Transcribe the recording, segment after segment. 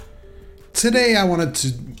today I wanted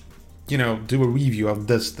to, do a review of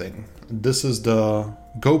this thing. This is the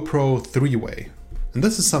GoPro 3-way. And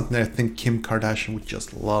this is something that I think Kim Kardashian would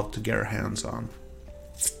just love to get her hands on.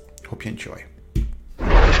 Hope you enjoy.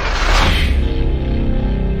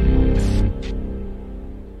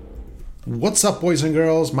 What's up, boys and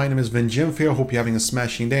girls? My name is Vin Jimfia. Hope you're having a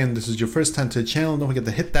smashing day, and this is your first time to the channel. Don't forget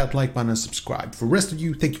to hit that like button and subscribe. For the rest of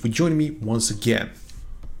you, thank you for joining me once again.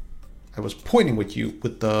 I was pointing with you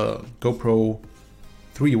with the GoPro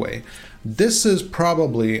 3-way. This is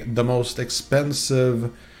probably the most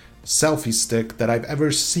expensive selfie stick that I've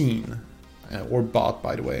ever seen, or bought,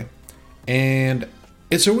 by the way. And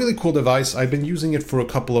it's a really cool device. I've been using it for a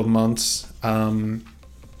couple of months. I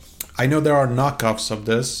know there are knockoffs of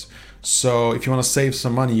this. So if you want to save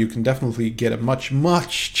some money, you can definitely get a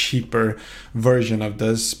much cheaper version of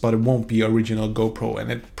this, but it won't be original GoPro,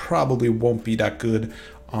 and it probably won't be that good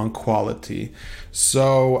on quality.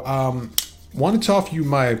 So wanted to offer you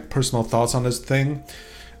my personal thoughts on this thing.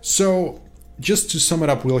 So just to sum it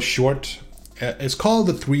up real short, it's called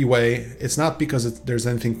the 3-way. It's not because there's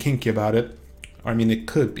anything kinky about it. I mean, it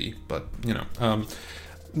could be, but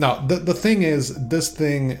now the thing is, this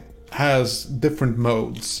thing has different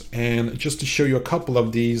modes, and just to show you a couple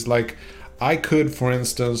of these, like I could, for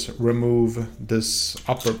instance, remove this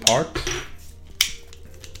upper part,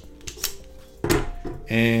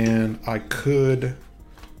 and I could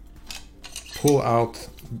pull out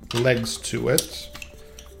legs to it,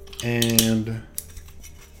 and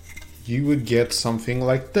you would get something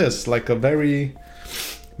like this, like a very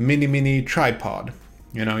mini tripod.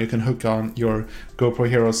 You can hook on your GoPro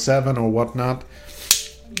Hero 7 or whatnot.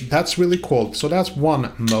 That's really cool. So that's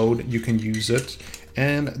one mode you can use it,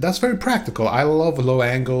 and that's very practical. I love low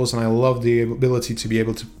angles, and I love the ability to be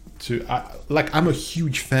able to I'm a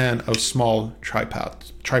huge fan of small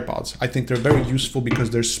tripods. I think they're very useful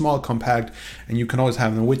because they're small, compact, and you can always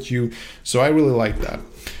have them with you. So I really like that.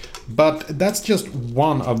 But that's just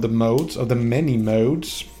one of the modes, of the many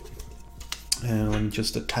modes. And let me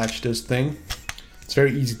just attach this thing. It's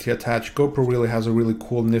very easy to attach. GoPro really has a really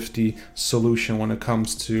cool, nifty solution when it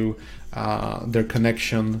comes to their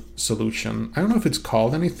connection solution. I don't know if it's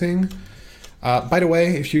called anything. By the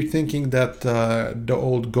way, if you're thinking that the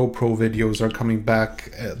old GoPro videos are coming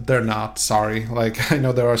back, they're not, sorry. Like, I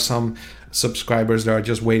know there are some subscribers that are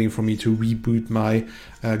just waiting for me to reboot my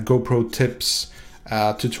GoPro tips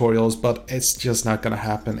tutorials, but it's just not gonna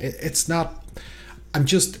happen. It's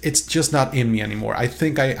just not in me anymore. I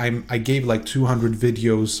think I gave like 200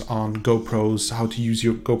 videos on GoPros, how to use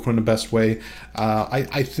your GoPro in the best way.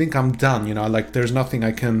 I think I'm done, like there's nothing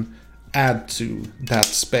I can add to that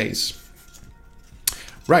space.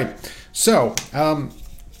 Right, so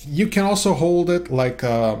you can also hold it like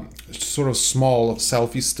a sort of small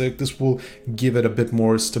selfie stick. This will give it a bit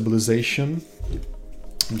more stabilization.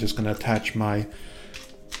 I'm just gonna attach my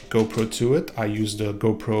GoPro to it. I use the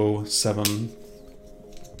GoPro 7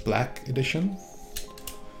 Black edition.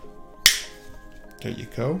 There you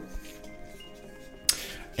go.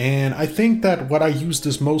 And I think that what I use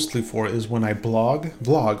this mostly for is when I vlog,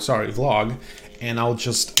 and I'll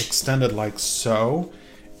just extend it like so,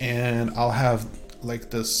 and I'll have like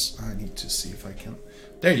this. I need to see if I can.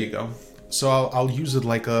 There you go. So I'll use it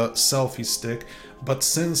like a selfie stick, but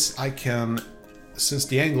since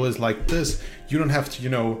the angle is like this, you don't have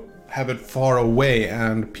to, have it far away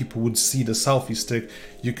and people would see the selfie stick.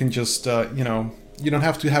 You can just, you don't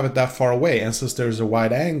have to have it that far away. And since there's a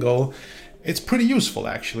wide angle, it's pretty useful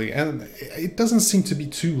actually. And it doesn't seem to be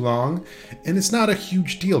too long, and it's not a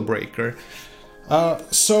huge deal breaker.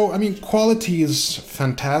 So, I mean, quality is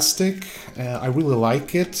fantastic. I really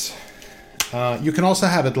like it. You can also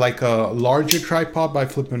have it like a larger tripod by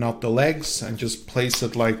flipping out the legs and just place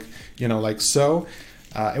it like, like so.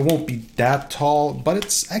 It won't be that tall, but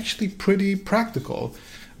it's actually pretty practical.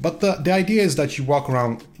 But the idea is that you walk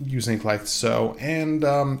around using it like so, and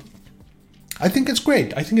I think it's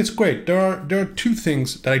great. There are two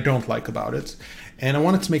things that I don't like about it, and I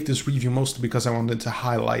wanted to make this review mostly because I wanted to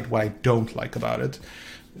highlight what I don't like about it.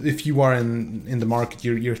 If you are in the market,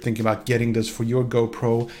 you're thinking about getting this for your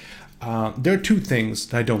GoPro, there are two things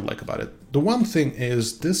that I don't like about it. The one thing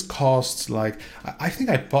is this costs like, I think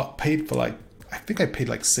I paid like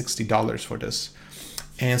 $60 for this.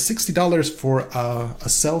 And $60 for a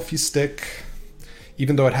selfie stick,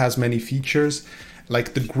 even though it has many features,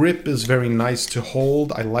 like the grip is very nice to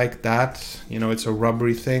hold. I like that, it's a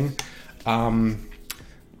rubbery thing.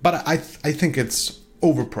 But I think it's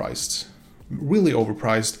overpriced, really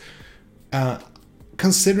overpriced.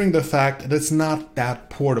 Considering the fact that it's not that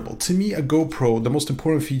portable. To me, a GoPro, the most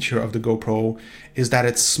important feature of the GoPro is that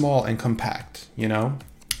it's small and compact,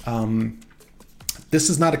 this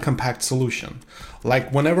is not a compact solution.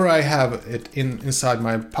 Like whenever I have it inside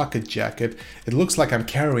my pocket jacket, it looks like I'm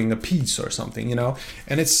carrying a piece or something, you know,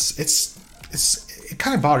 and it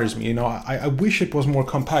kind of bothers me, you know. I wish it was more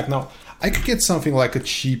compact. Now I could get something like a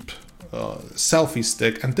cheap selfie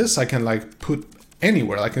stick, and this I can like put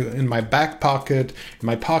anywhere, like in my back pocket, in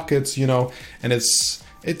my pockets, you know, and it's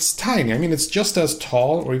tiny. I mean, it's just as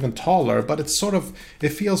tall or even taller, but it's sort of, it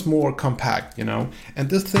feels more compact, you know.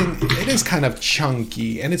 And this thing, it is kind of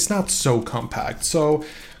chunky and it's not so compact. So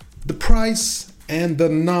the price and the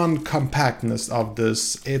non-compactness of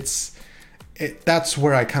this, that's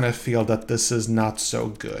where I kind of feel that this is not so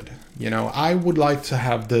good. You know, I would like to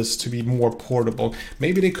have this to be more portable.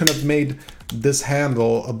 Maybe they could have made this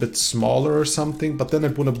handle a bit smaller or something, but then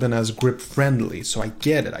it would have been as grip friendly. So I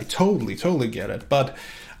get it. I totally get it. But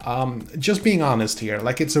just being honest here,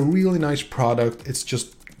 like, it's a really nice product. It's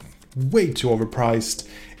just way too overpriced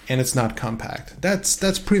and it's not compact.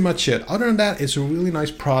 That's pretty much it. Other than that, it's a really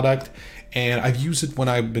nice product. And I've used it when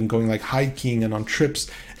I've been going like hiking and on trips,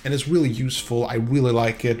 and it's really useful. I really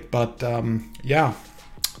like it, but yeah,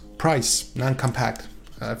 price, non-compact.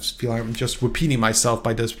 I feel like I'm just repeating myself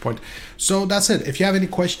by this point. So that's it. If you have any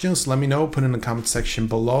questions, let me know. Put it in the comment section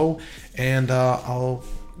below, and I'll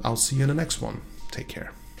see you in the next one. Take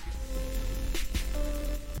care.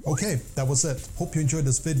 Okay, that was it. Hope you enjoyed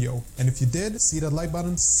this video. And if you did, see that like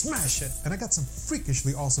button, smash it. And I got some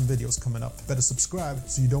freakishly awesome videos coming up. Better subscribe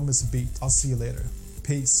so you don't miss a beat. I'll see you later.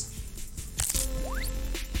 Peace.